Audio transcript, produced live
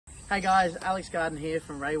Hey guys, Alex Garden here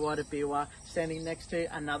from Ray White at Beerwah, standing next to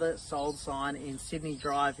another sold sign in Sidney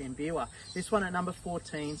Drive in Beerwah. This one at number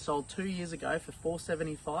 14 sold 2 years ago for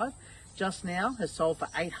 $475. Just now has sold for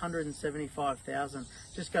 $875,000.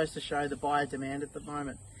 Just goes to show the buyer demand at the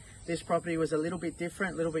moment. This property was a little bit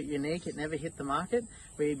different, a little bit unique. It never hit the market.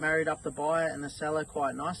 We married up the buyer and the seller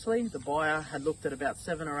quite nicely. The buyer had looked at about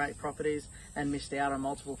 7 or 8 properties and missed out on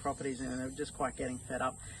multiple properties, and they were just quite getting fed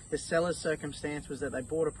up. The seller's circumstance was that they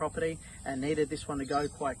bought a property and needed this one to go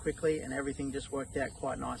quite quickly, and everything just worked out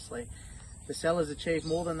quite nicely. The sellers achieved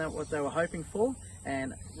more than what they were hoping for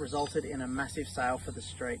and resulted in a massive sale for the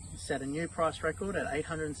street. Set a new price record at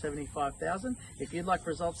 $875,000. If you'd like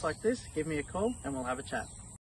results like this, give me a call and we'll have a chat.